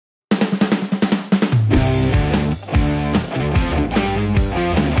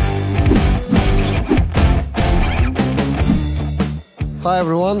Hi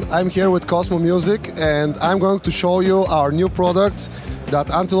everyone, I'm here with Cosmo Music and I'm going to show you our new products that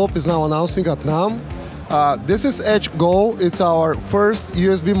Antelope is now announcing at NAMM. This is Edge Go. It's our first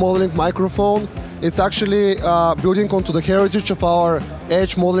USB modeling microphone. It's actually building onto the heritage of our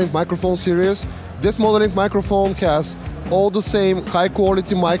Edge modeling microphone series. This modeling microphone has all the same high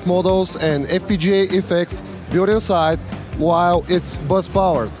quality mic models and FPGA effects built inside while it's bus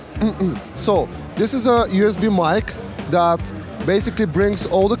powered. So this is a USB mic that basically brings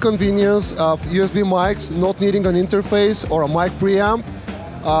all the convenience of USB mics, not needing an interface or a mic preamp,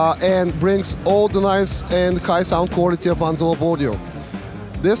 and brings all the nice and high sound quality of Antelope audio.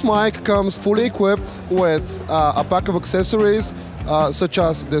 This mic comes fully equipped with a pack of accessories such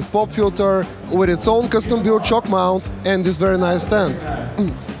as this pop filter with its own custom built shock mount and this very nice stand.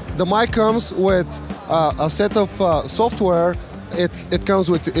 The mic comes with a set of software. It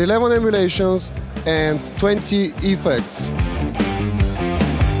comes with 11 emulations and 20 effects.